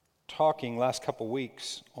talking last couple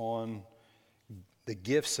weeks on the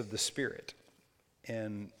gifts of the Spirit.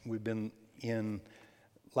 And we've been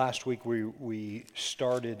last week we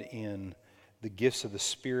started in the gifts of the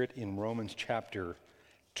Spirit in Romans chapter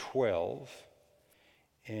 12.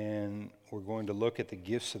 And we're going to look at the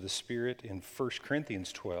gifts of the Spirit in 1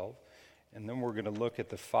 Corinthians 12. And then we're going to look at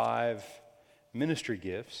the 5 ministry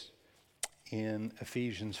gifts in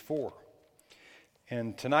Ephesians 4.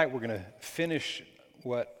 And tonight we're going to finish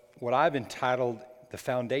what I've entitled the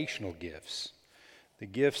foundational gifts. The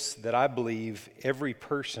gifts that I believe every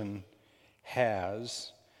person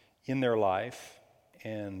has in their life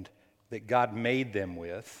and that God made them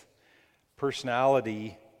with.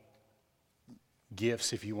 Personality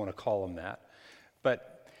gifts, if you want to call them that.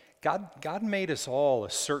 But God made us all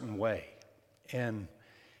a certain way. And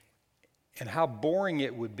how boring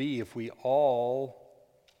it would be if we all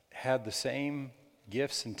had the same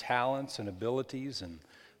gifts and talents and abilities and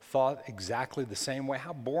thought exactly the same way.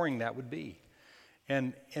 How boring that would be.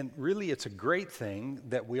 And really it's a great thing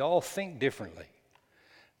that we all think differently.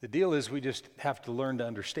 The deal is we just have to learn to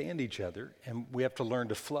understand each other, and we have to learn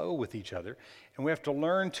to flow with each other, and we have to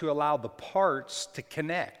learn to allow the parts to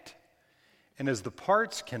connect. And as the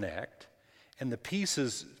parts connect and the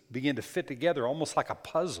pieces begin to fit together almost like a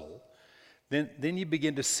puzzle, then you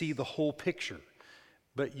begin to see the whole picture.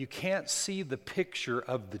 But you can't see the picture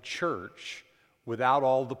of the church without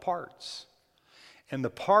all the parts. And the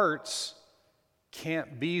parts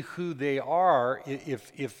can't be who they are.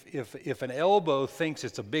 If an elbow thinks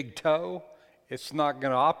it's a big toe, it's not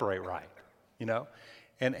going to operate right, you know?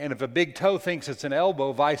 And if a big toe thinks it's an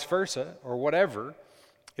elbow, vice versa, or whatever,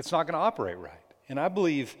 it's not going to operate right. And I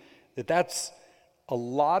believe that that's a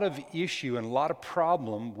lot of issue and a lot of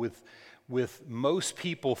problem with most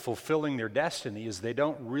people fulfilling their destiny is they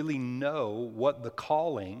don't really know what the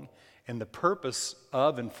calling and the purpose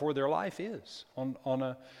of and for their life is on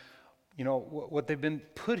a, you know, what they've been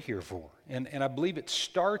put here for. And I believe it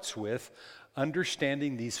starts with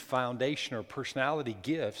understanding these foundational personality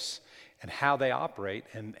gifts and how they operate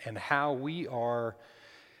and how we are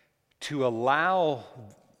to allow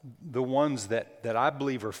the ones that I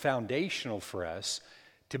believe are foundational for us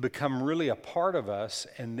to become really a part of us,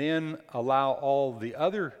 and then allow all the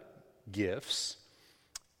other gifts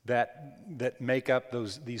that make up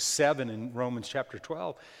these 7 in Romans chapter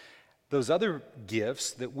 12, those other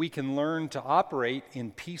gifts that we can learn to operate in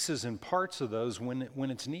pieces and parts of those when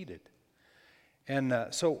it's needed. And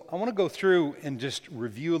so I want to go through and just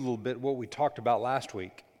review a little bit what we talked about last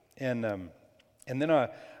week. And then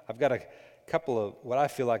I've got a couple of what I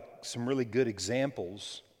feel like some really good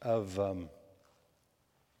examples of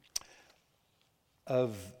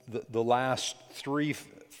the last 3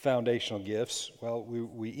 foundational gifts. Well,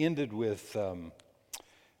 we ended with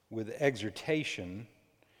exhortation,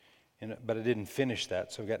 but I didn't finish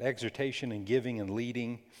that. So we've got exhortation and giving and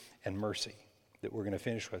leading and mercy that we're going to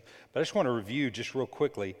finish with. But I just want to review just real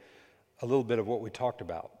quickly a little bit of what we talked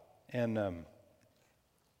about. And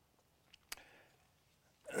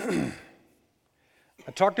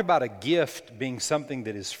I talked about a gift being something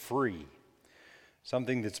that is free,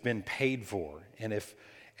 something that's been paid for, and if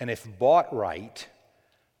bought right,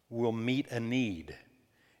 will meet a need.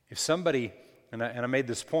 If somebody, and I made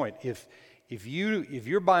this point, if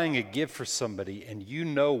you're buying a gift for somebody and you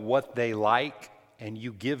know what they like and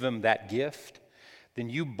you give them that gift, then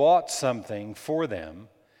you bought something for them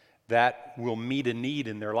that will meet a need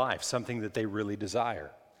in their life, something that they really desire.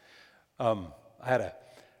 I had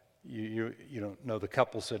you don't know the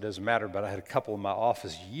couple, so it doesn't matter, but I had a couple in my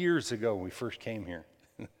office years ago when we first came here.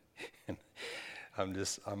 And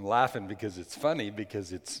I'm laughing because it's funny,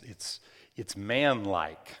 because it's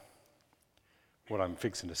man-like what I'm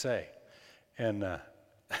fixing to say. And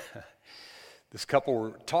this couple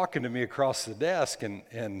were talking to me across the desk,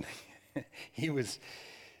 and he was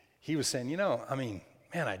saying, you know, I mean,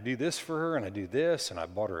 man, I do this for her and I do this, and I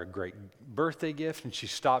bought her a great birthday gift. And she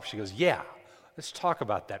stopped. She goes, yeah, let's talk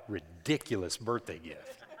about that ridiculous birthday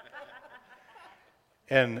gift.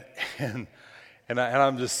 and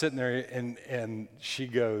I'm just sitting there, and she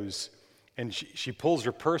goes, and she pulls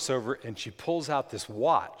her purse over, and she pulls out this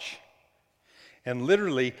watch. And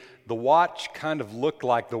literally, the watch kind of looked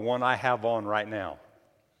like the one I have on right now.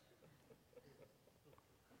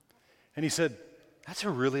 And he said, that's a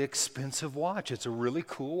really expensive watch. It's a really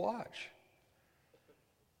cool watch.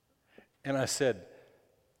 And I said,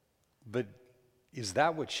 but is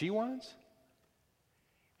that what she wants?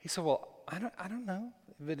 He said, well, I don't know,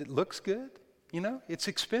 but it looks good. You know, it's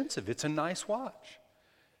expensive. It's a nice watch.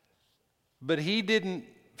 But he didn't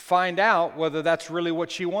find out whether that's really what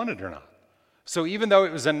she wanted or not. So even though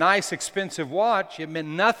it was a nice, expensive watch, it meant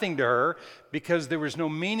nothing to her because there was no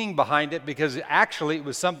meaning behind it, because actually it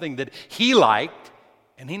was something that he liked,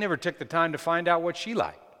 and he never took the time to find out what she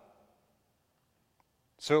liked.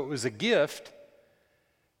 So it was a gift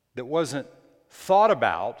that wasn't thought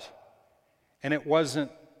about, and it wasn't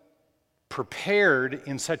prepared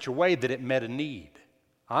in such a way that it met a need.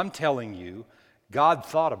 I'm telling you, God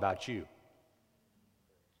thought about you.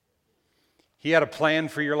 He had a plan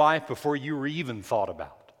for your life before you were even thought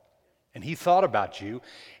about. And He thought about you,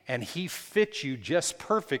 and He fit you just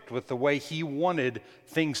perfect with the way He wanted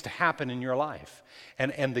things to happen in your life.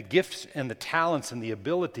 And the gifts and the talents and the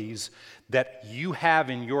abilities that you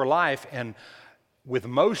have in your life, and with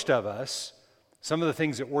most of us, some of the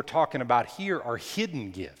things that we're talking about here are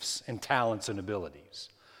hidden gifts and talents and abilities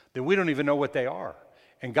that we don't even know what they are.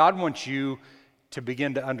 And God wants you to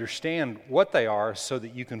begin to understand what they are so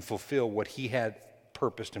that you can fulfill what He had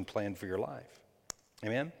purposed and planned for your life.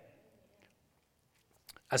 Amen?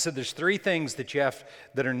 I said there's 3 things that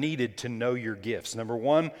that are needed to know your gifts. Number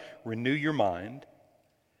 1, renew your mind.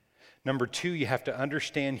 Number 2, you have to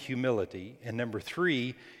understand humility. And number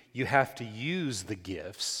 3, you have to use the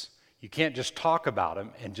gifts. You can't just talk about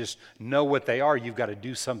them and just know what they are. You've got to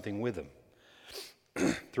do something with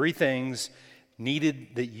them. 3 things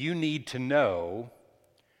that you need to know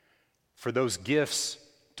for those gifts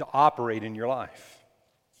to operate in your life.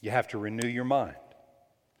 You have to renew your mind.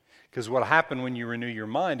 Because what will happen when you renew your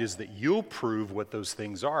mind is that you'll prove what those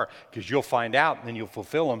things are, because you'll find out and then you'll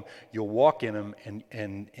fulfill them, you'll walk in them,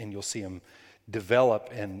 and you'll see them develop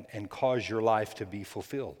and cause your life to be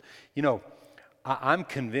fulfilled. You know, I'm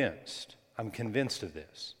convinced of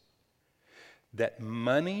this, that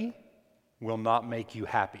money will not make you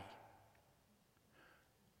happy.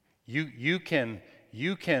 You can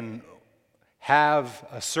have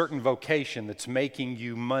a certain vocation that's making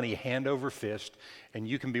you money hand over fist, and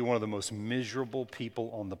you can be one of the most miserable people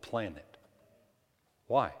on the planet.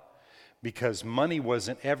 Why? Because money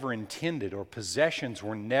wasn't ever intended, or possessions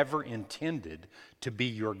were never intended to be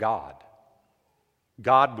your God.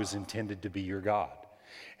 God was intended to be your God.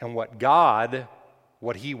 And what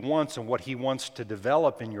He wants and what He wants to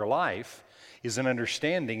develop in your life is an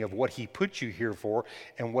understanding of what He put you here for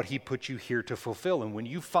and what He put you here to fulfill. And when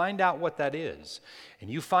you find out what that is,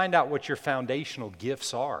 and you find out what your foundational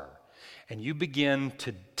gifts are, and you begin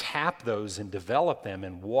to tap those and develop them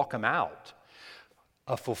and walk them out,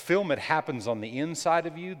 a fulfillment happens on the inside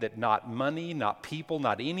of you that not money, not people,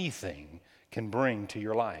 not anything can bring to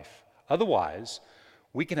your life. Otherwise,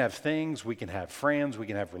 we can have things, we can have friends, we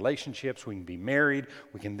can have relationships, we can be married,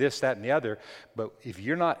 we can this, that, and the other. But if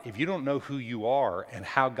you don't know who you are and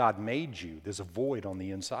how God made you, there's a void on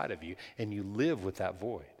the inside of you, and you live with that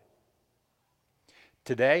void.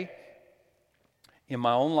 Today, in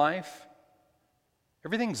my own life,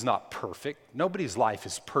 everything's not perfect. Nobody's life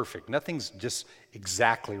is perfect. Nothing's just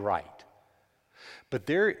exactly right. But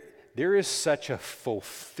there is such a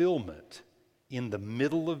fulfillment in the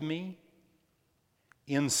middle of me,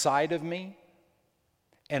 inside of me.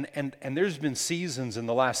 And there's been seasons in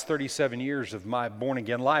the last 37 years of my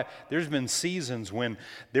born-again life, there's been seasons when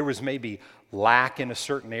there was maybe lack in a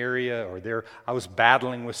certain area, or I was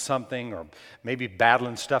battling with something, or maybe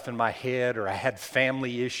battling stuff in my head, or I had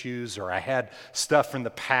family issues, or I had stuff from the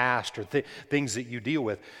past, or things that you deal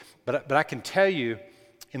with. But I can tell you,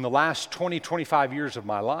 in the last 20, 25 years of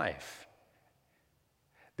my life,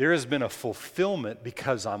 there has been a fulfillment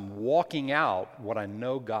because I'm walking out what I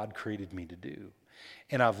know God created me to do.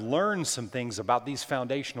 And I've learned some things about these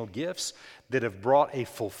foundational gifts that have brought a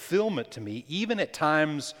fulfillment to me, even at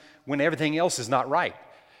times when everything else is not right.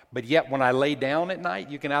 But yet when I lay down at night,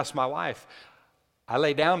 you can ask my wife, I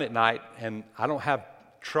lay down at night and I don't have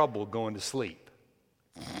trouble going to sleep.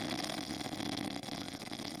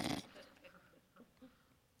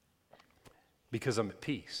 Because I'm at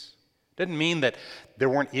peace. Doesn't mean that there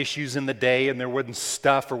weren't issues in the day and there wasn't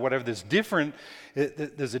stuff or whatever. There's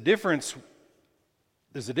a difference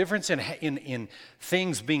in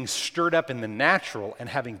things being stirred up in the natural and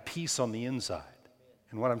having peace on the inside.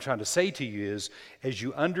 And what I'm trying to say to you is, as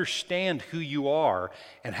you understand who you are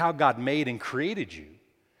and how God made and created you,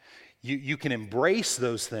 you can embrace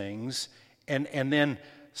those things, and then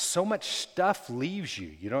so much stuff leaves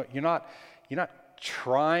you. You're not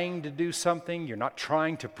trying to do something. You're not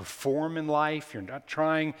trying to perform in life. You're not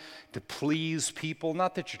trying to please people.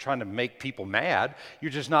 Not that you're trying to make people mad.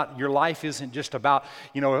 You're just not, your life isn't just about,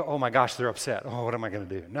 oh my gosh, they're upset. Oh, what am I going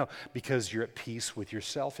to do? No, because you're at peace with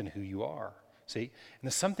yourself and who you are. See? And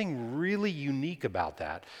there's something really unique about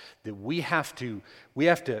that we have to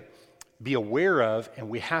be aware of, and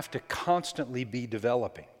we have to constantly be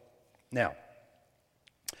developing. Now,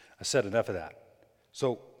 I said enough of that.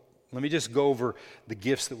 So let me just go over the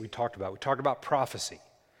gifts that we talked about. We talked about prophecy,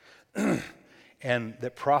 and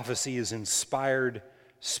that prophecy is inspired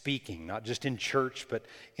speaking, not just in church, but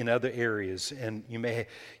in other areas. And you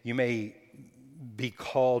may be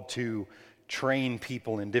called to train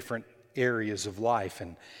people in different areas of life,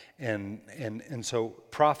 and so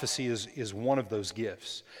prophecy is one of those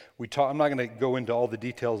gifts. I'm not going to go into all the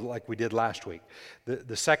details like we did last week.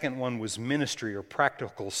 The second one was ministry or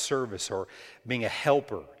practical service, or being a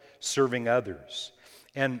helper, serving others.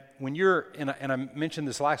 And when and I mentioned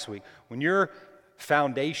this last week, when your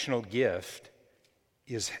foundational gift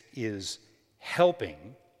is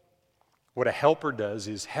helping, what a helper does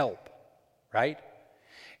is help, right?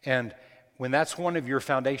 And when that's one of your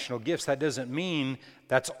foundational gifts, that doesn't mean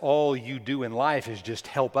that's all you do in life is just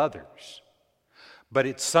help others. But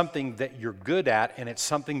it's something that you're good at, and it's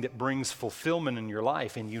something that brings fulfillment in your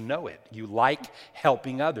life, and you know it. You like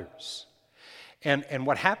helping others. And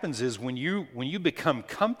what happens is when you become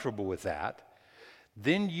comfortable with that,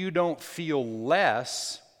 then you don't feel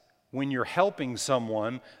less when you're helping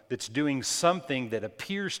someone that's doing something that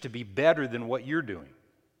appears to be better than what you're doing.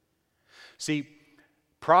 See,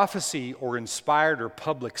 prophecy or inspired or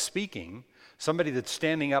public speaking, somebody that's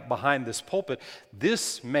standing up behind this pulpit,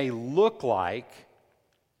 this may look like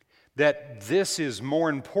that this is more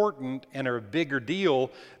important and a bigger deal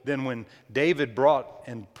than when David brought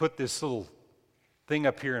and put this little thing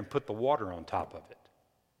up here and put the water on top of it.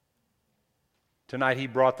 Tonight he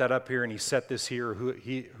brought that up here and he set this here.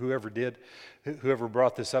 Whoever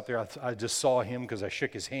brought this up there, I just saw him because I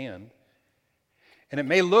shook his hand. And it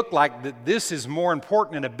may look like that this is more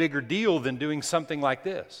important and a bigger deal than doing something like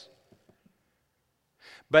this.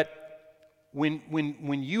 But when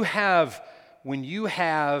you have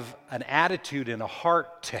an attitude and a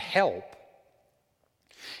heart to help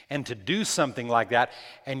and to do something like that,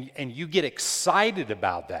 and you get excited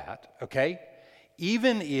about that, okay?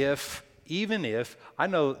 Even if I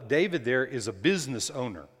know David there is a business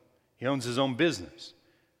owner. He owns his own business.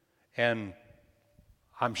 And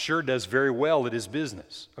I'm sure does very well at his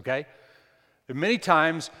business, okay? There are many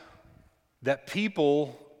times that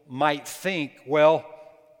people might think, well,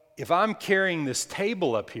 if I'm carrying this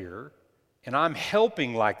table up here and I'm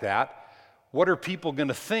helping like that, what are people going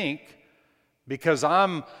to think? Because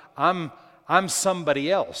I'm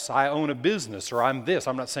somebody else. I own a business, or I'm this.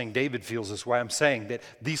 I'm not saying David feels this way. I'm saying that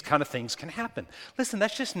these kind of things can happen. Listen,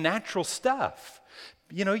 that's just natural stuff.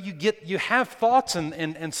 You know, you have thoughts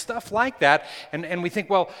and stuff like that, and we think,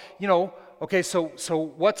 well, you know, okay, so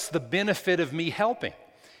what's the benefit of me helping?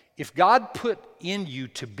 If God put in you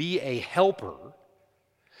to be a helper,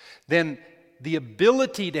 then the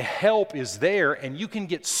ability to help is there, and you can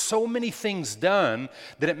get so many things done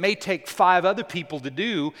that it may take 5 other people to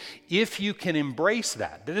do if you can embrace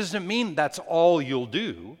that. That doesn't mean that's all you'll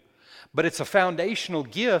do, but it's a foundational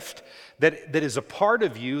gift that is a part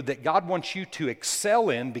of you that God wants you to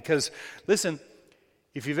excel in. Because, listen,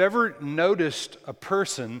 if you've ever noticed a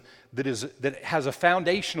person that has a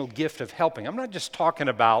foundational gift of helping, I'm not just talking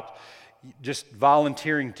about just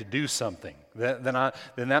volunteering to do something. Then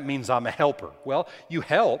that means I'm a helper. Well, you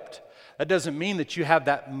helped. That doesn't mean that you have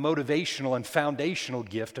that motivational and foundational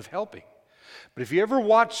gift of helping. But if you ever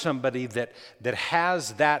watch somebody that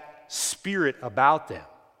has that spirit about them,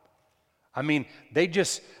 I mean,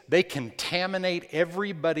 they contaminate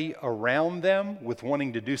everybody around them with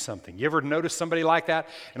wanting to do something. You ever notice somebody like that?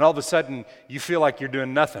 And all of a sudden, you feel like you're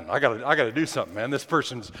doing nothing. I gotta do something, man. This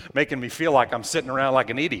person's making me feel like I'm sitting around like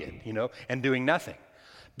an idiot, you know, and doing nothing.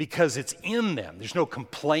 Because it's in them. There's no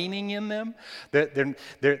complaining in them.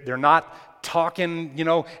 They're not talking, you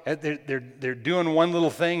know, they're doing one little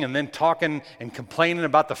thing and then talking and complaining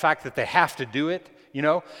about the fact that they have to do it. You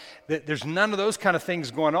know, there's none of those kind of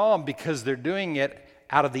things going on because they're doing it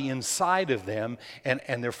out of the inside of them,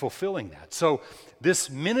 and they're fulfilling that. So this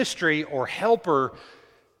ministry or helper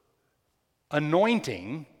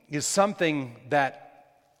anointing is something that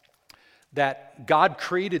God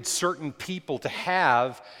created certain people to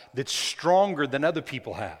have that's stronger than other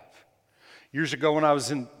people have. Years ago when I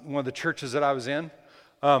was in one of the churches that I was in,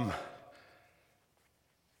 the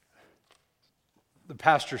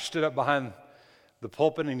pastor stood up behind the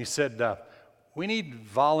pulpit and he said, we need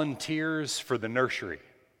volunteers for the nursery.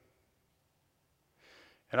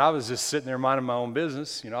 And I was just sitting there minding my own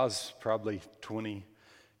business. You know, I was probably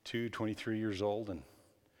 22, 23 years old, and,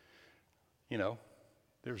 you know,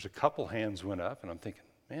 there was a couple hands went up, and I'm thinking,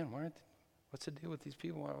 man, what's the deal with these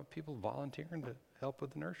people? Why are people volunteering to help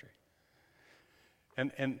with the nursery?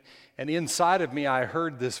 And inside of me, I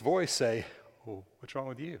heard this voice say, well, what's wrong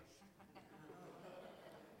with you?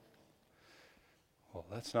 Well,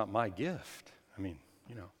 that's not my gift. I mean,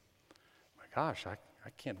 my gosh, I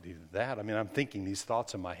can't do that. I mean, I'm thinking these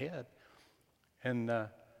thoughts in my head. And,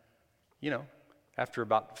 after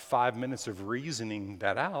about 5 minutes of reasoning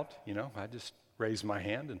that out, I just raised my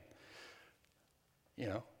hand and,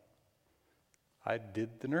 I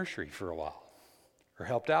did the nursery for a while, or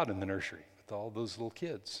helped out in the nursery with all those little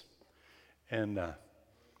kids. And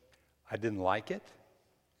I didn't like it,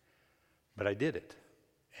 but I did it.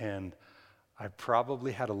 And I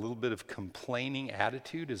probably had a little bit of complaining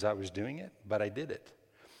attitude as I was doing it, but I did it.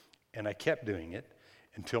 And I kept doing it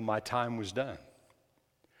until my time was done.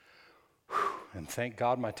 And thank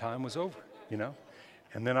God my time was over,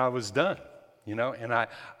 And then I was done, And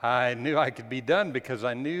I knew I could be done because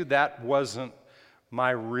I knew that wasn't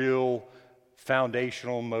my real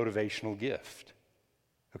foundational, motivational gift.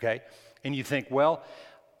 Okay? And you think, well,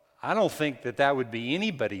 I don't think that would be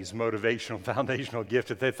anybody's motivational, foundational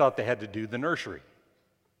gift if they thought they had to do the nursery.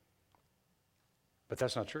 But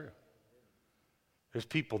that's not true. There's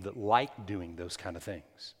people that like doing those kind of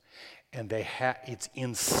things. And it's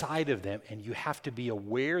inside of them, and you have to be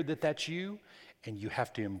aware that that's you, and you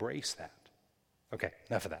have to embrace that. Okay,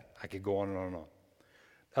 enough of that. I could go on and on and on.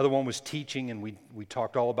 The other one was teaching, and we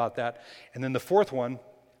talked all about that. And then the fourth one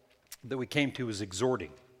that we came to was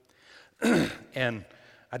exhorting. And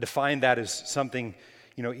I defined that as something,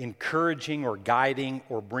 encouraging or guiding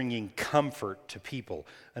or bringing comfort to people.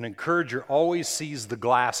 An encourager always sees the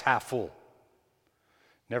glass half full,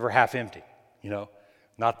 never half empty,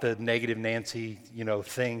 Not the negative Nancy,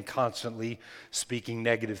 thing, constantly speaking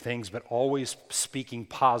negative things, but always speaking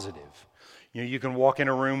positive. You can walk in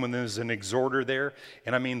a room when there's an exhorter there,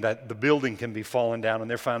 and I mean that the building can be falling down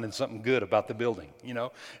and they're finding something good about the building,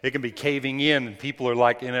 It can be caving in and people are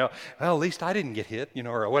like, well, at least I didn't get hit,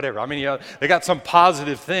 or whatever. I mean, they got some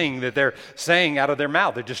positive thing that they're saying out of their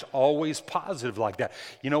mouth. They're just always positive like that.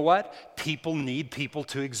 You know what? People need people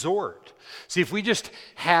to exhort. See, if we just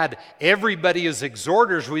had everybody as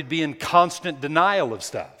exhorters, we'd be in constant denial of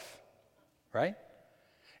stuff, right?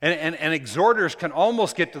 And exhorters can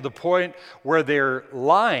almost get to the point where they're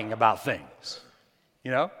lying about things,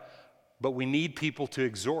 But we need people to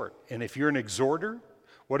exhort. And if you're an exhorter,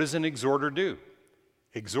 what does an exhorter do?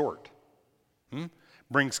 Exhort.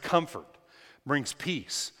 Brings comfort, brings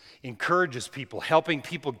peace, encourages people, helping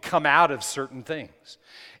people come out of certain things.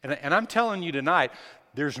 And I'm telling you tonight,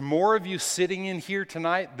 there's more of you sitting in here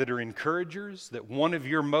tonight that are encouragers, that one of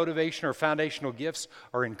your motivation or foundational gifts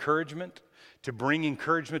are encouragement, to bring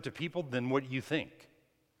encouragement to people than what you think.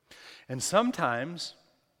 And sometimes,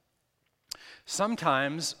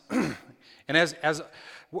 and as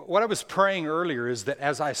what I was praying earlier is that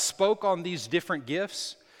as I spoke on these different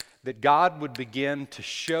gifts, that God would begin to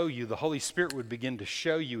show you, the Holy Spirit would begin to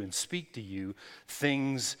show you and speak to you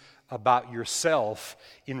things about yourself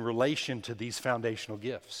in relation to these foundational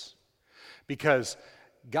gifts. Because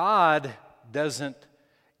God doesn't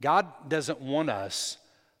want us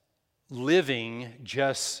living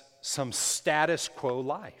just some status quo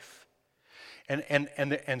life.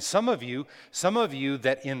 And some of you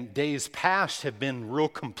that in days past have been real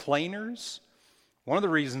complainers, one of the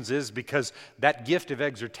reasons is because that gift of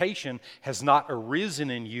exhortation has not arisen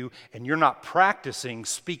in you and you're not practicing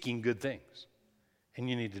speaking good things. And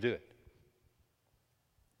you need to do it.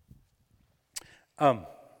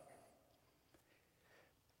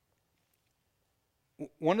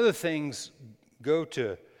 One of the things, go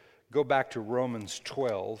back to Romans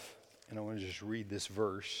 12, and I want to just read this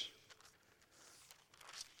verse.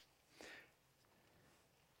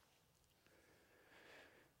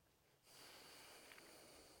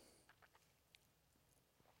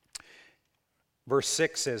 Verse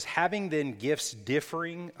 6 says, having then gifts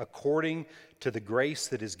differing according to the grace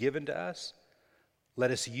that is given to us,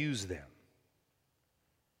 let us use them.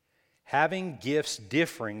 Having gifts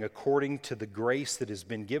differing according to the grace that has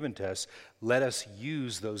been given to us, let us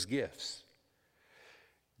use those gifts.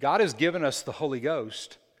 God has given us the Holy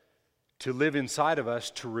Ghost to live inside of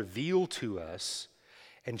us, to reveal to us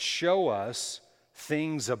and show us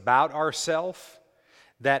things about ourselves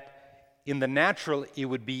that in the natural, it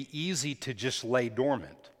would be easy to just lay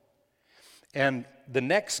dormant. And the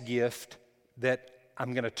next gift that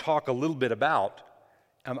I'm going to talk a little bit about,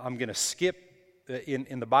 I'm going to skip,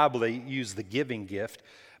 in the Bible they use the giving gift,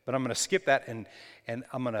 but I'm going to skip that and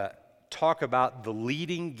I'm going to talk about the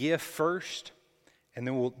leading gift first, and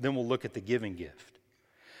then we'll look at the giving gift.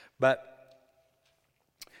 But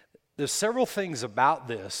there's several things about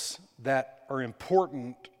this that are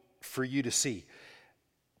important for you to see.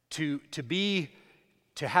 To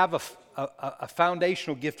have a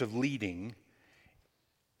foundational gift of leading,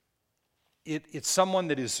 it's someone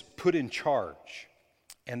that is put in charge.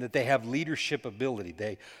 and that they have leadership ability.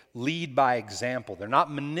 They lead by example. They're not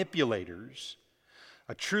manipulators.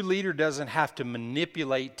 A true leader doesn't have to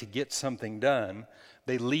manipulate to get something done.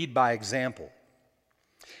 They lead by example.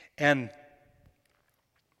 And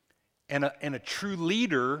a true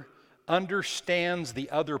leader understands the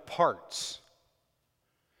other parts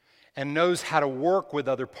and knows how to work with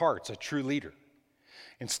other parts, a true leader.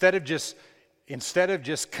 Instead of just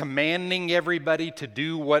commanding everybody to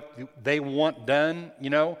do what they want done,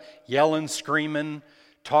 yelling, screaming,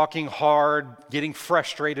 talking hard, getting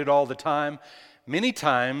frustrated all the time, many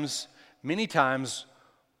times,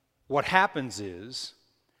 what happens is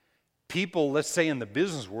people, let's say in the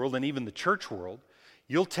business world and even the church world,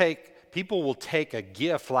 people will take a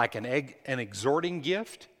gift like an exhorting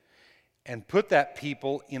gift and put that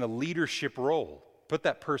people in a leadership role, put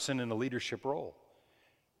that person in a leadership role.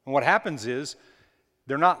 And what happens is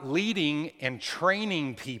they're not leading and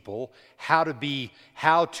training people how to be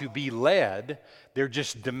led. They're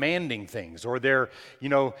just demanding things, or they're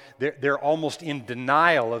almost in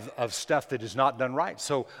denial of stuff that is not done right.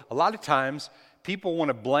 So a lot of times people want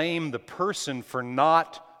to blame the person for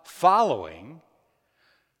not following.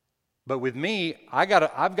 But with me, I've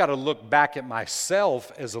got to look back at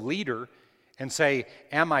myself as a leader and say,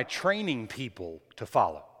 am I training people to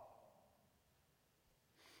follow?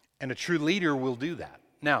 And a true leader will do that.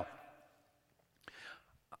 Now,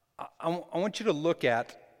 I want you to look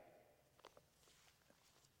at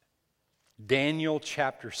Daniel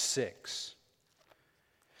chapter 6.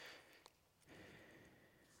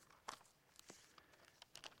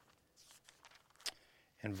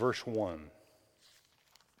 And verse 1.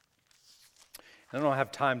 I don't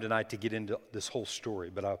have time tonight to get into this whole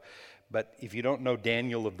story, but if you don't know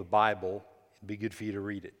Daniel of the Bible, it'd be good for you to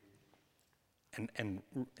read it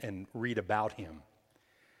and read about him.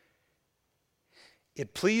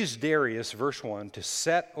 It pleased Darius, verse 1, to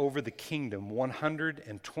set over the kingdom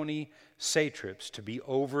 120 satraps to be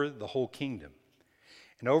over the whole kingdom.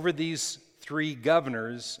 And over these three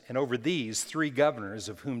governors,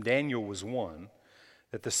 of whom Daniel was one,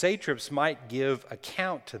 that the satraps might give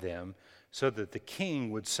account to them, so that the king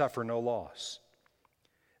would suffer no loss.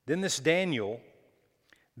 Then this Daniel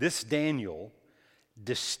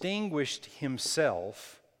distinguished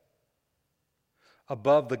himself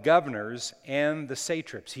above the governors and the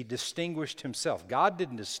satraps. He distinguished himself. God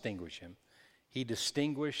didn't distinguish him. He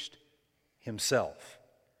distinguished himself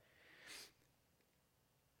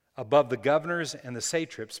above the governors and the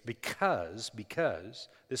satraps because,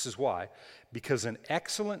 this is why, because an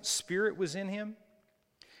excellent spirit was in him,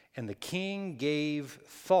 and the king gave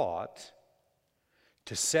thought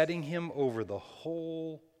to setting him over the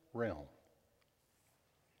whole realm.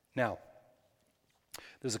 Now,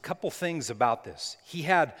 there's a couple things about this. He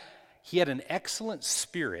had an excellent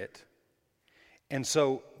spirit, and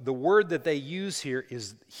so the word that they use here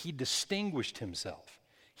is he distinguished himself.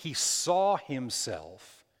 He saw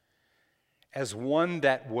himself as one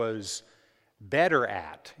that was better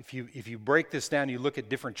at. If you break this down, you look at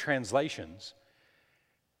different translations,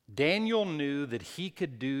 Daniel knew that he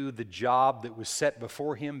could do the job that was set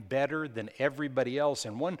before him better than everybody else.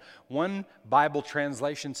 And one Bible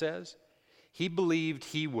translation says he believed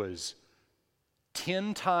he was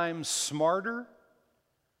 10 times smarter,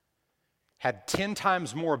 had 10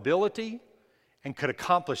 times more ability, and could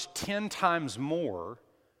accomplish 10 times more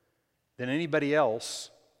than anybody else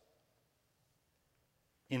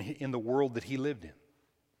in the world that he lived in.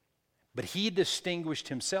 But he distinguished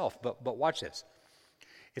himself. But watch this.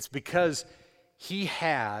 It's because he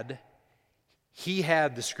had,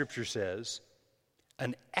 the scripture says,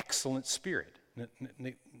 an excellent spirit. Now,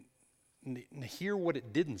 hear what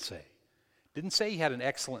it didn't say. It didn't say he had an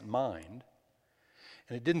excellent mind.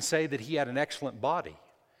 And it didn't say that he had an excellent body.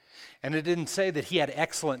 And it didn't say that he had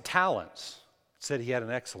excellent talents. It said he had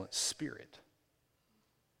an excellent spirit.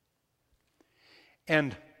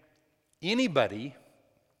 And anybody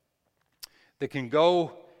that can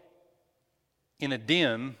go in a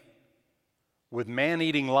den with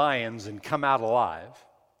man-eating lions and come out alive,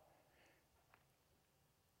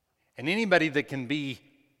 and anybody that can be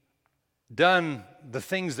done the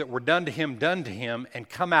things that were done to him and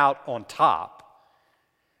come out on top,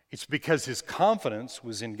 it's because his confidence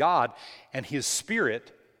was in God and his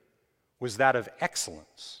spirit was that of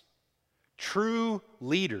excellence. True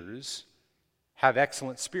leaders have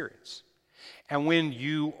excellent spirits. And when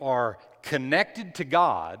you are connected to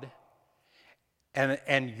God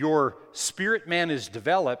and your spirit man is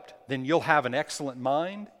developed, then you'll have an excellent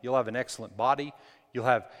mind, you'll have an excellent body, You'll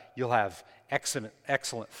have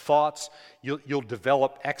excellent thoughts. You'll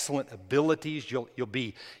develop excellent abilities. You'll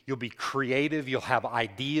be creative. You'll have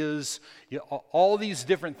ideas. All these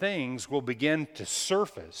different things will begin to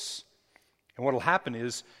surface. And what will happen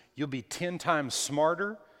is you'll be 10 times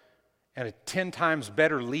smarter and a 10 times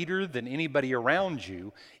better leader than anybody around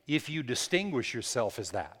you if you distinguish yourself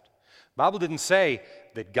as that. The Bible didn't say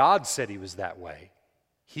that God said he was that way.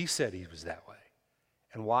 He said he was that way.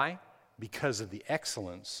 And why? Because of the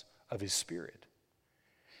excellence of his Spirit.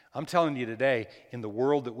 I'm telling you today, in the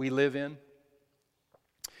world that we live in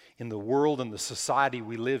the world and the society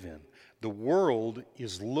we live in, the world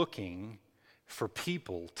is looking for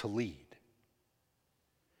people to lead.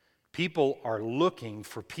 People are looking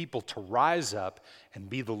for people to rise up and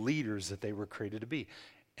be the leaders that they were created to be.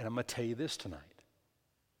 And I'm going to tell you this tonight.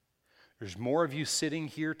 There's more of you sitting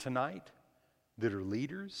here tonight that are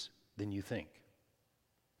leaders than you think.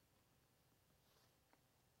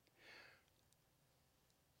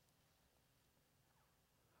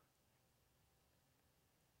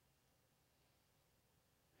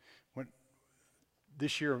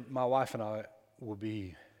 This year, my wife and I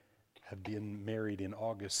have been married in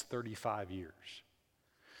August 35 years.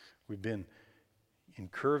 We've been in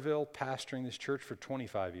Kerrville pastoring this church for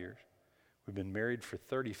 25 years. We've been married for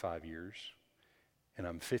 35 years, and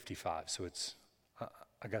I'm 55, so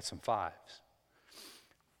I got some fives.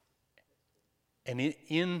 And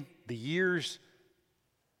in the years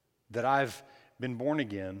that I've been born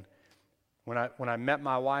again, when I met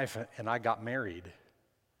my wife and I got married,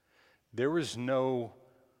 there was no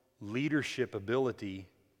leadership ability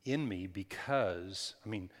in me because,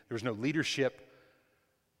 there was no leadership.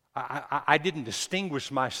 I didn't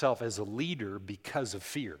distinguish myself as a leader because of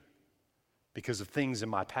fear, because of things in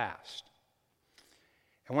my past.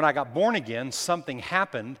 And when I got born again, something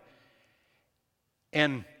happened,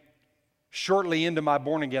 and shortly into my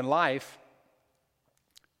born again life,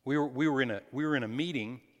 we were in a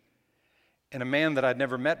meeting, and a man that I'd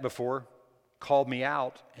never met before called me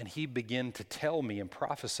out, and he began to tell me and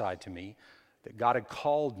prophesy to me that God had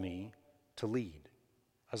called me to lead.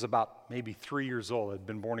 I was about maybe 3 years old. I'd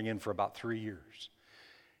been born again for about 3 years.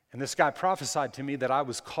 And this guy prophesied to me that I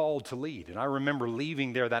was called to lead. And I remember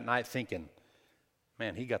leaving there that night thinking,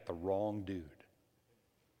 man, he got the wrong dude.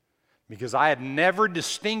 Because I had never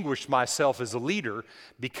distinguished myself as a leader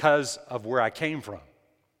because of where I came from.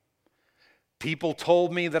 People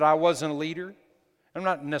told me that I wasn't a leader. I'm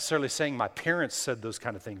not necessarily saying my parents said those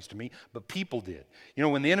kind of things to me, but people did. You know,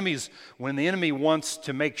 when the enemy wants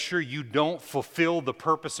to make sure you don't fulfill the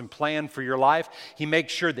purpose and plan for your life, he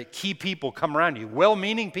makes sure that key people come around you,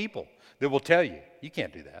 well-meaning people that will tell you, you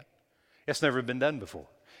can't do that. It's never been done before.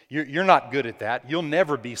 You're not good at that. You'll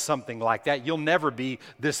never be something like that. You'll never be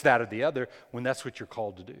this, that, or the other when that's what you're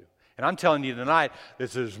called to do. And I'm telling you tonight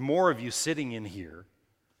that there's more of you sitting in here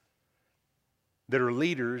that are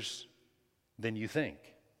leaders than you think.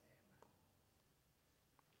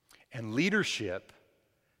 And leadership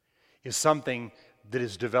is something that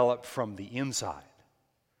is developed from the inside.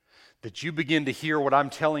 That you begin to hear what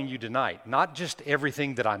I'm telling you tonight, not just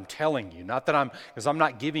everything that I'm telling you, because I'm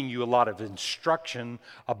not giving you a lot of instruction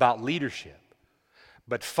about leadership,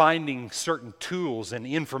 but finding certain tools and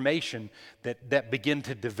information that begin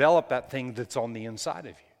to develop that thing that's on the inside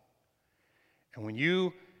of you. And when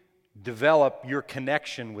you develop your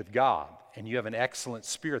connection with God, and you have an excellent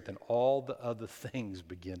spirit, then all the other things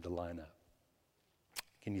begin to line up.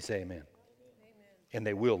 Can you say amen? Amen. And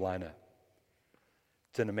they will line up.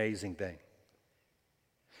 It's an amazing thing.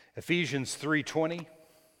 Ephesians 3:20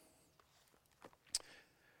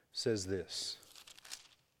 says this.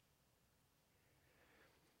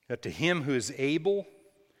 That to him who is able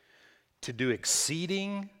to do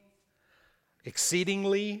exceedingly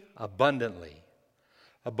abundantly,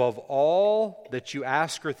 above all that you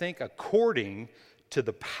ask or think, according to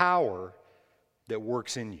the power that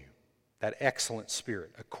works in you, that excellent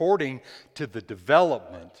spirit, according to the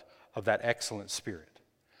development of that excellent spirit.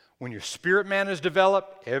 When your spirit man is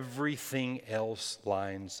developed, everything else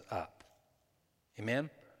lines up.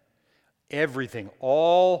 Amen? Everything,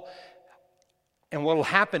 all. And what will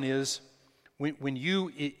happen is,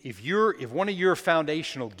 if one of your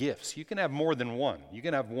foundational gifts, you can have more than one. You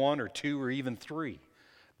can have one or two or even three.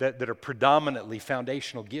 That are predominantly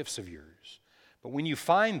foundational gifts of yours. But when you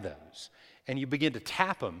find those and you begin to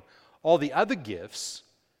tap them, all the other gifts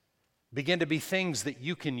begin to be things that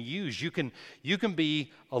you can use. You can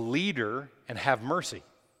be a leader and have mercy.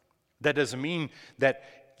 That doesn't mean that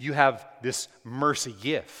you have this mercy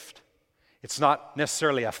gift. It's not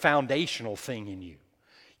necessarily a foundational thing in you.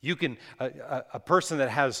 You can, a person that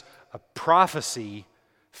has a prophecy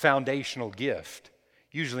foundational gift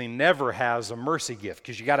usually never has a mercy gift,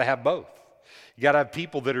 because you got to have both. You got to have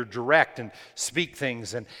people that are direct and speak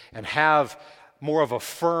things and have more of a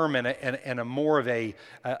firm and a more of a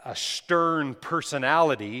stern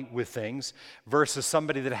personality with things, versus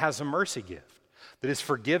somebody that has a mercy gift, that is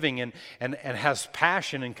forgiving and has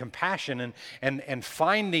passion and compassion, and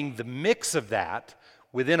finding the mix of that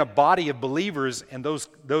within a body of believers, and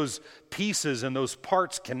those pieces and those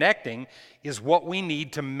parts connecting is what we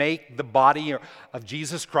need to make the body of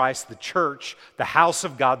Jesus Christ, the church, the house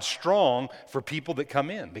of God, strong for people that come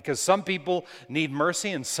in. Because some people need mercy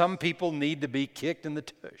and some people need to be kicked in the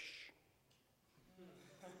tush.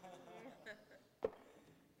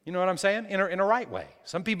 You know what I'm saying? In a right way.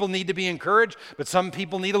 Some people need to be encouraged, but some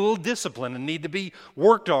people need a little discipline and need to be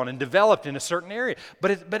worked on and developed in a certain area.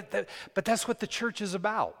 But that's what the church is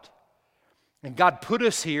about. And God put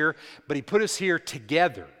us here, but He put us here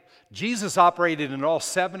together. Jesus operated in all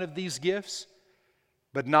 7 of these gifts,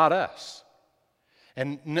 but not us.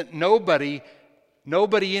 And nobody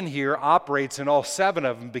in here operates in all 7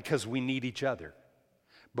 of them because we need each other.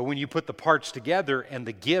 But when you put the parts together and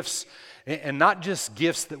the gifts, and not just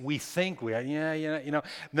gifts that we think we are,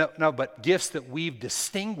 but gifts that we've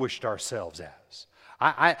distinguished ourselves as.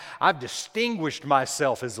 I've distinguished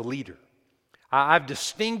myself as a leader. I've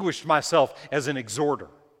distinguished myself as an exhorter.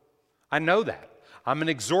 I know that. I'm an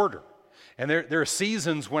exhorter. And there are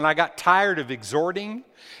seasons when I got tired of exhorting,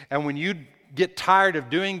 and when you get tired of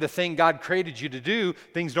doing the thing God created you to do,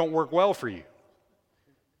 things don't work well for you.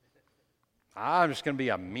 I'm just going to be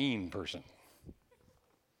a mean person.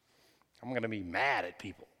 I'm going to be mad at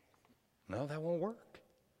people. No, that won't work.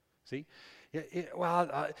 See?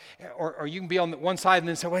 Or you can be on one side and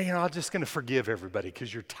then say, I'm just going to forgive everybody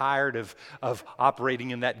because you're tired of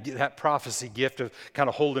operating in that prophecy gift of kind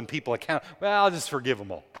of holding people accountable. Well, I'll just forgive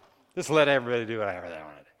them all. Just let everybody do whatever they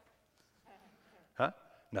want to do. Huh?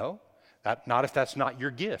 No. Not if that's not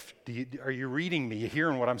your gift. Are you reading me? Are you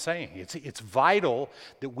hearing what I'm saying? It's vital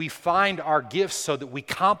that we find our gifts so that we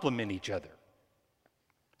complement each other.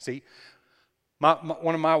 See,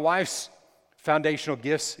 one of my wife's foundational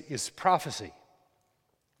gifts is prophecy.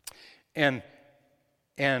 And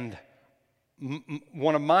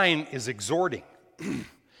one of mine is exhorting.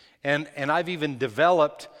 and I've even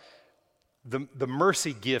developed the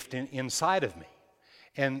mercy gift inside of me.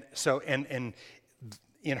 And so, and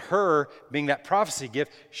in her being that prophecy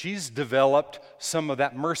gift, she's developed some of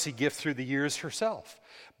that mercy gift through the years herself.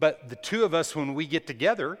 But the two of us, when we get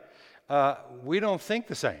together, we don't think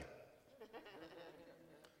the same.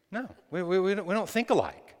 No, we don't think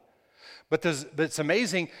alike. But it's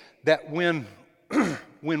amazing that when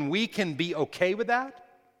we can be okay with that,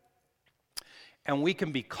 and we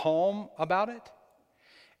can be calm about it,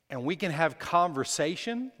 and we can have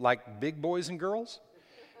conversation like big boys and girls,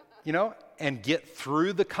 and get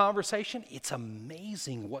through the conversation, it's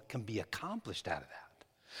amazing what can be accomplished out of that.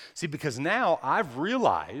 See, because now I've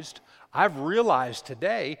realized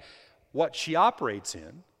today what she operates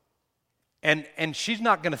in, and she's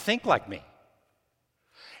not going to think like me.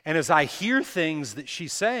 And as I hear things that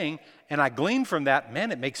she's saying, and I glean from that,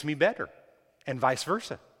 man, it makes me better, and vice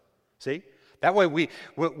versa. See? That way we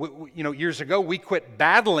years ago, we quit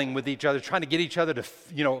battling with each other, trying to get each other to,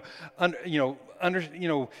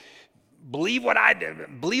 believe what I do,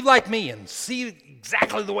 believe like me, and see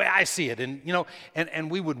exactly the way I see it,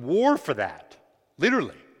 and we would war for that,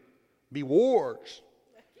 literally, be wars.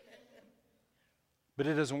 But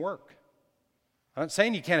it doesn't work. I'm not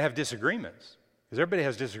saying you can't have disagreements, because everybody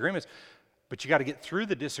has disagreements, but you got to get through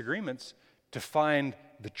the disagreements to find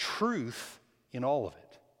the truth in all of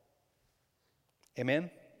it.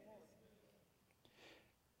 Amen?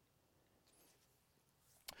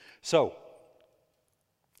 So,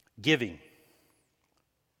 giving,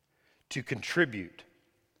 to contribute,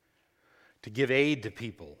 to give aid to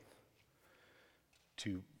people,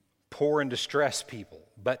 to poor and distress people,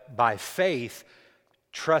 but by faith,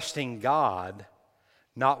 trusting God,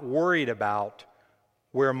 not worried about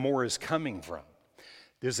where more is coming from.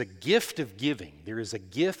 There's a gift of giving. There is a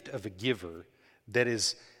gift of a giver that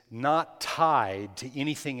is not tied to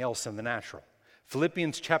anything else in the natural.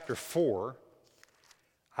 Philippians chapter 4,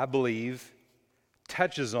 I believe,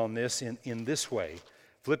 touches on this in this way.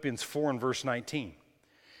 Philippians 4 and verse 19.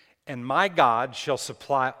 And my God shall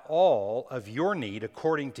supply all of your need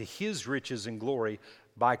according to His riches and glory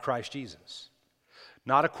by Christ Jesus.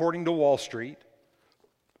 Not according to Wall Street,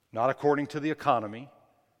 not according to the economy,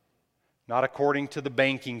 not according to the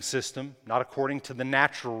banking system, not according to the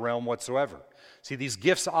natural realm whatsoever. See, these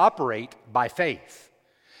gifts operate by faith.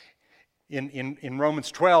 In Romans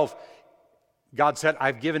 12, God said,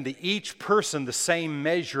 I've given to each person the same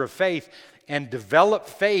measure of faith. and develop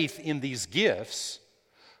faith in these gifts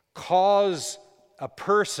cause a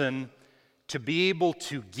person to be able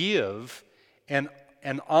to give and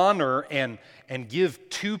honor and give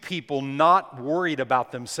to people not worried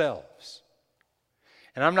about themselves.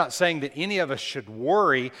 And I'm not saying that any of us should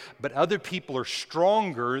worry, but other people are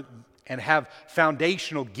stronger and have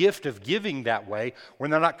foundational gift of giving that way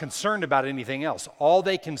when they're not concerned about anything else. All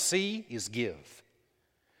they can see is give.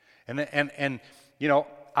 And you know,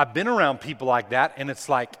 I've been around people like that, and it's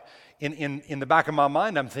like in the back of my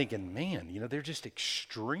mind, I'm thinking, man, you know, they're just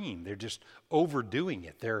extreme. They're just overdoing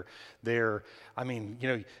it. They're I mean, you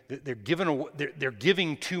know, they're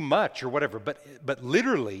giving too much or whatever. But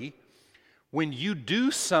literally, when you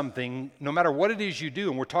do something, no matter what it is you do,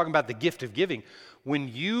 and we're talking about the gift of giving,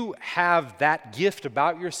 when you have that gift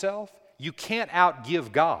about yourself, you can't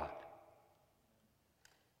outgive God.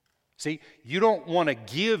 See, you don't want to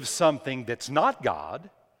give something that's not God,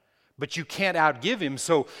 but you can't outgive Him.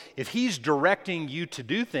 So if He's directing you to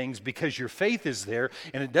do things because your faith is there,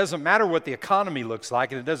 and it doesn't matter what the economy looks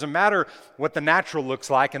like, and it doesn't matter what the natural looks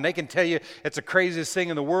like, and they can tell you it's the craziest thing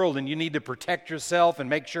in the world, and you need to protect yourself and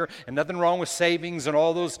make sure, and nothing wrong with savings and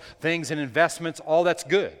all those things and investments, all that's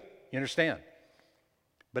good. You understand?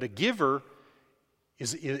 But a giver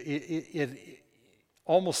it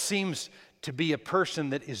almost seems to be a person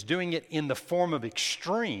that is doing it in the form of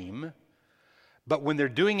extreme, but when they're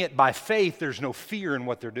doing it by faith, there's no fear in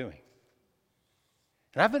what they're doing.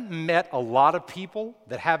 And I haven't met a lot of people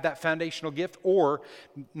that have that foundational gift, I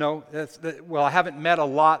haven't met a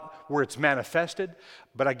lot where it's manifested,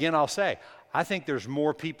 but again, I'll say, I think there's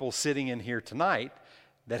more people sitting in here tonight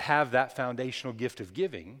that have that foundational gift of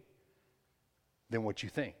giving than what you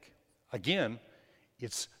think. Again,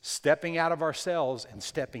 it's stepping out of ourselves and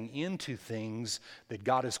stepping into things that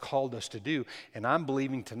God has called us to do. And I'm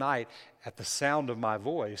believing tonight, at the sound of my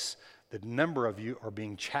voice, that a number of you are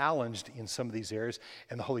being challenged in some of these areas,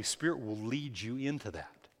 and the Holy Spirit will lead you into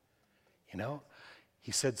that. You know,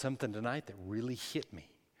 He said something tonight that really hit me.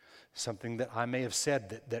 Something that I may have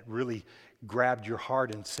said that really grabbed your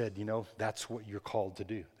heart and said, you know, that's what you're called to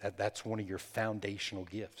do. That's one of your foundational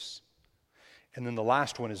gifts. And then the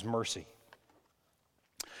last one is mercy.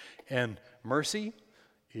 And mercy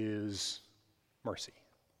is mercy.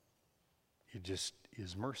 It just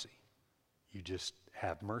is mercy. You just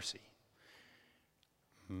have mercy.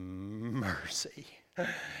 Mercy.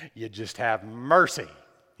 You just have mercy,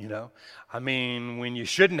 you know. I mean, when you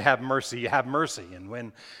shouldn't have mercy, you have mercy. And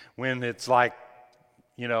when it's like,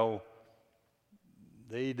 you know,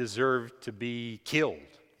 they deserve to be killed,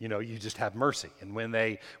 you know, you just have mercy. And when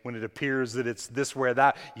it appears that it's this way or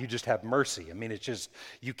that, you just have mercy. I mean, it's just,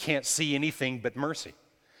 you can't see anything but mercy.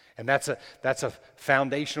 And that's a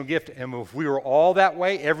foundational gift. And if we were all that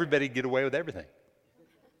way, everybody'd get away with everything.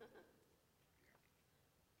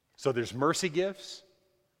 So there's mercy gifts,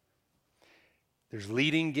 there's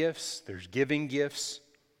leading gifts, there's giving gifts,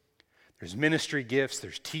 there's ministry gifts,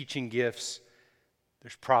 there's teaching gifts,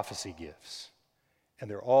 there's prophecy gifts. And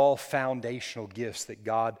they're all foundational gifts that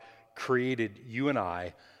God created you and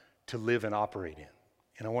I to live and operate in.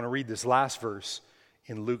 And I want to read this last verse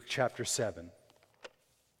in Luke chapter 7.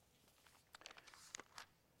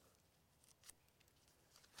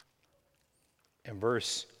 And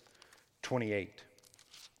verse 28.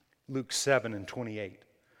 Luke 7 and 28.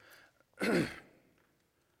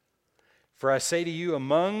 For I say to you,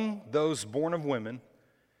 among those born of women,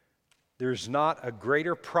 there's not a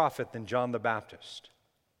greater prophet than John the Baptist.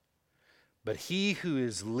 But he who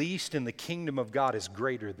is least in the kingdom of God is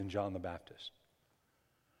greater than John the Baptist.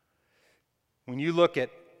 When you look at,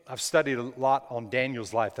 I've studied a lot on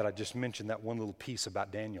Daniel's life that I just mentioned, that one little piece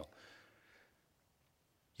about Daniel.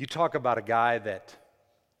 You talk about a guy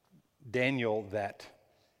Daniel, that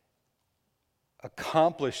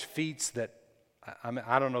accomplished feats that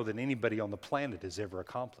I don't know that anybody on the planet has ever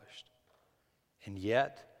accomplished. And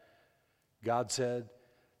yet, God said,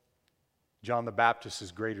 John the Baptist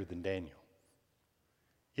is greater than Daniel.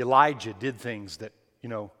 Elijah did things that, you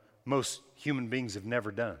know, most human beings have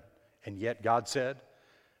never done. And yet God said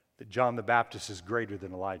that John the Baptist is greater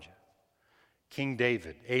than Elijah. King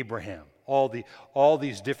David, Abraham, all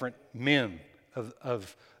these different men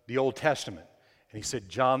of the Old Testament. And he said,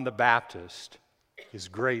 John the Baptist is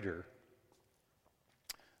greater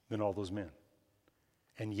than all those men.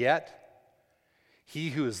 And yet,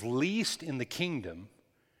 he who is least in the kingdom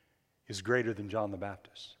is greater than John the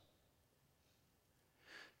Baptist.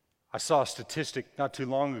 I saw a statistic not too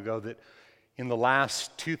long ago that in the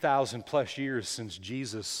last 2,000 plus years since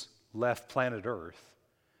Jesus left planet Earth,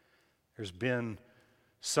 there's been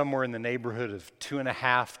somewhere in the neighborhood of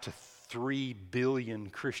 2.5 to 3 billion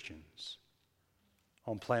Christians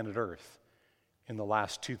on planet Earth in the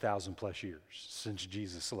last 2,000 plus years since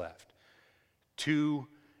Jesus left.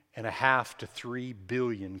 2.5 to 3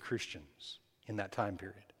 billion Christians in that time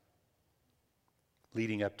period,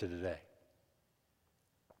 leading up to today.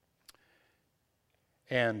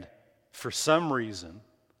 And for some reason,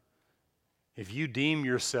 if you deem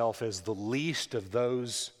yourself as the least of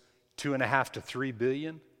those 2.5 to 3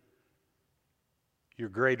 billion, you're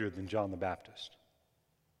greater than John the Baptist.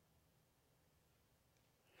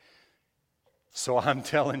 So I'm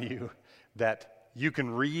telling you that you can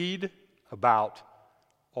read about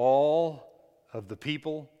all of the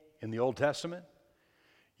people in the Old Testament.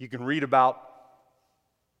 You can read about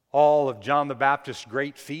all of John the Baptist's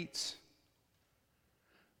great feats.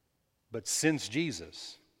 But since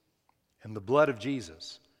Jesus and the blood of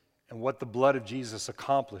Jesus and what the blood of Jesus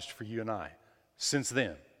accomplished for you and I, since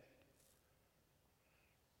then,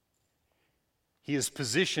 He has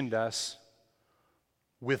positioned us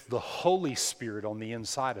with the Holy Spirit on the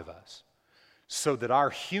inside of us so that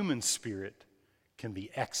our human spirit can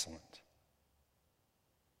be excellent.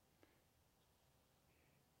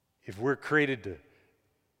 If we're created to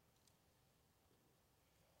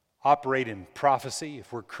operate in prophecy,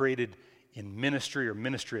 if we're created in ministry or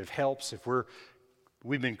ministry of helps, if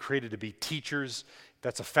we've been created to be teachers,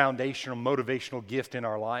 that's a foundational, motivational gift in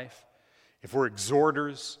our life. If we're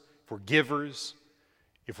exhorters, if we're givers,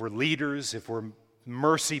 if we're leaders, if we're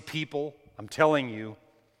mercy people, I'm telling you,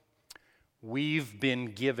 we've been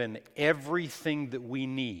given everything that we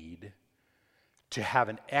need to have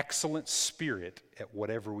an excellent spirit at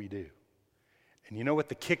whatever we do. And you know what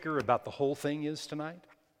the kicker about the whole thing is tonight?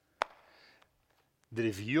 That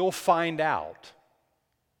if you'll find out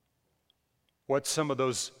what some of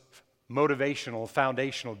those motivational,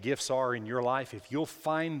 foundational gifts are in your life, if you'll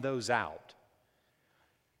find those out,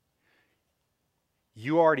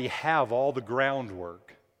 you already have all the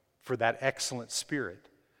groundwork for that excellent spirit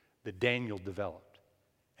that Daniel developed.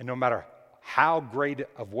 And no matter how great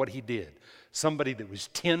of what he did, somebody that was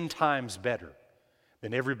 10 times better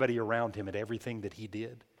than everybody around him at everything that he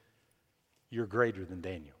did, you're greater than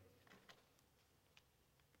Daniel.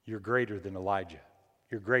 You're greater than Elijah.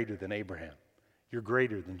 You're greater than Abraham. You're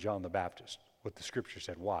greater than John the Baptist. What the scripture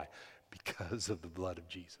said. Why? Because of the blood of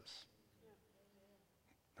Jesus.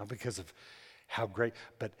 Not because of how great,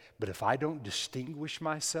 but if I don't distinguish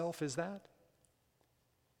myself as that,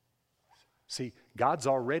 see, God's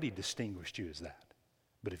already distinguished you as that.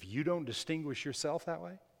 But if you don't distinguish yourself that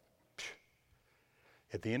way,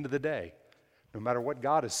 at the end of the day, no matter what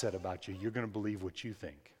God has said about you, you're going to believe what you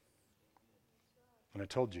think. And I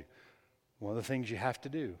told you, one of the things you have to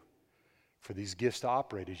do for these gifts to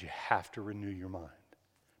operate is you have to renew your mind,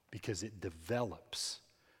 because it develops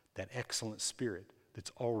that excellent spirit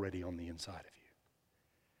that's already on the inside of you.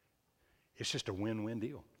 It's just a win-win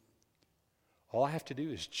deal. All I have to do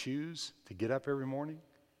is choose to get up every morning,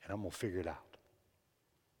 and I'm going to figure it out.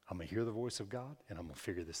 I'm going to hear the voice of God, and I'm going to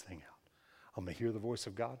figure this thing out. I'm going to hear the voice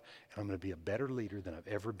of God, and I'm going to be a better leader than I've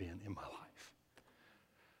ever been in my life.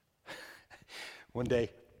 One day,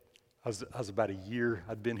 I was about a year,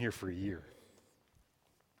 I'd been here for a year.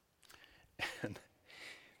 And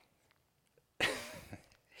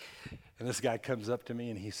this guy comes up to me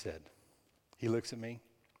and he looks at me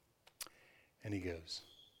and he goes,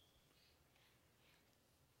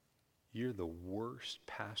 "You're the worst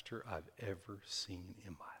pastor I've ever seen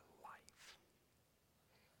in my life."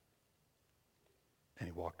 And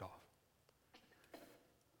he walked off.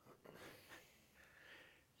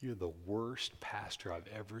 "You're the worst pastor I've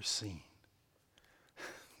ever seen."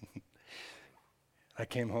 I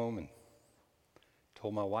came home and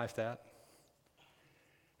told my wife that.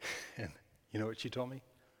 And you know what she told me?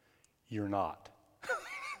 "You're not.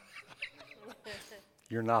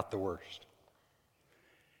 You're not the worst."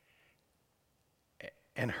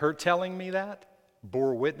 And her telling me that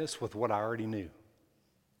bore witness with what I already knew.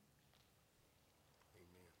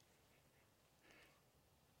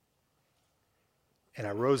 And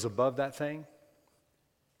I rose above that thing,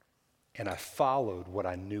 and I followed what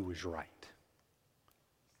I knew was right.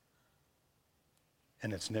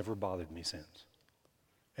 And it's never bothered me since.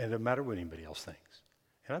 And it doesn't matter what anybody else thinks.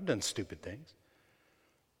 And I've done stupid things.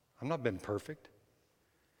 I've not been perfect.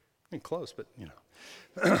 I've been close, but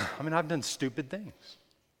I've done stupid things.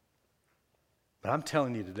 But I'm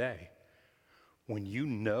telling you today, when you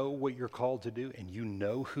know what you're called to do and you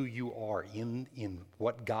know who you are in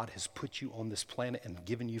what God has put you on this planet and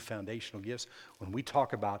given you foundational gifts, when we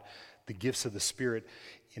talk about the gifts of the Spirit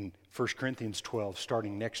in 1 Corinthians 12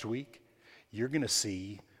 starting next week, you're going to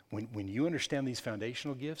see when you understand these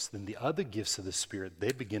foundational gifts, then the other gifts of the Spirit,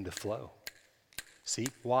 they begin to flow. See,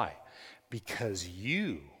 why? because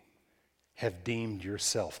you have deemed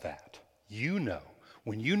yourself that. You know.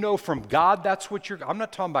 When you know from God that's what I'm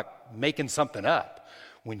not talking about making something up.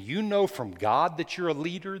 When you know from God that you're a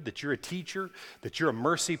leader, that you're a teacher, that you're a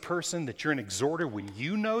mercy person, that you're an exhorter, when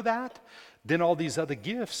you know that, then all these other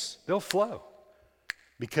gifts, they'll flow.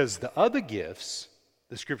 Because the other gifts,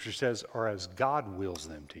 the scripture says, are as God wills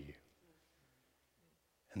them to you.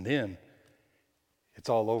 And then it's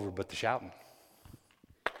all over but the shouting.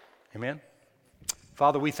 Amen?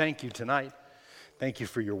 Father, we thank you tonight. Thank you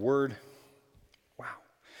for your word. Wow.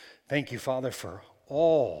 Thank you, Father, for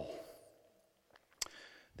all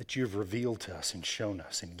that you've revealed to us and shown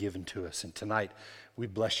us and given to us. And tonight, we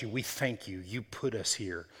bless you. We thank you. You put us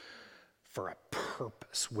here for a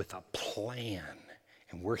purpose, with a plan,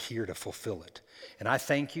 and we're here to fulfill it. And I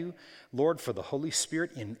thank you, Lord, for the Holy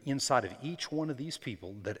Spirit inside of each one of these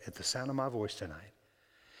people that at the sound of my voice tonight,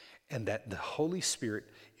 and that the Holy Spirit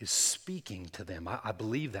is speaking to them. I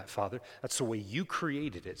believe that, Father. That's the way you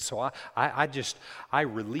created it. So I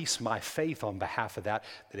release my faith on behalf of that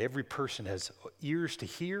every person has ears to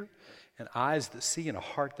hear and eyes that see and a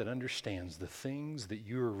heart that understands the things that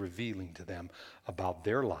you are revealing to them about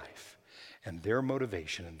their life and their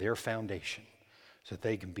motivation and their foundation, so that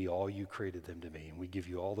they can be all you created them to be. And we give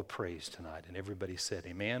you all the praise tonight. And everybody said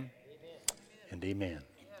amen, amen. And amen.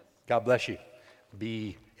 Yes. God bless you.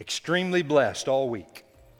 Be extremely blessed all week.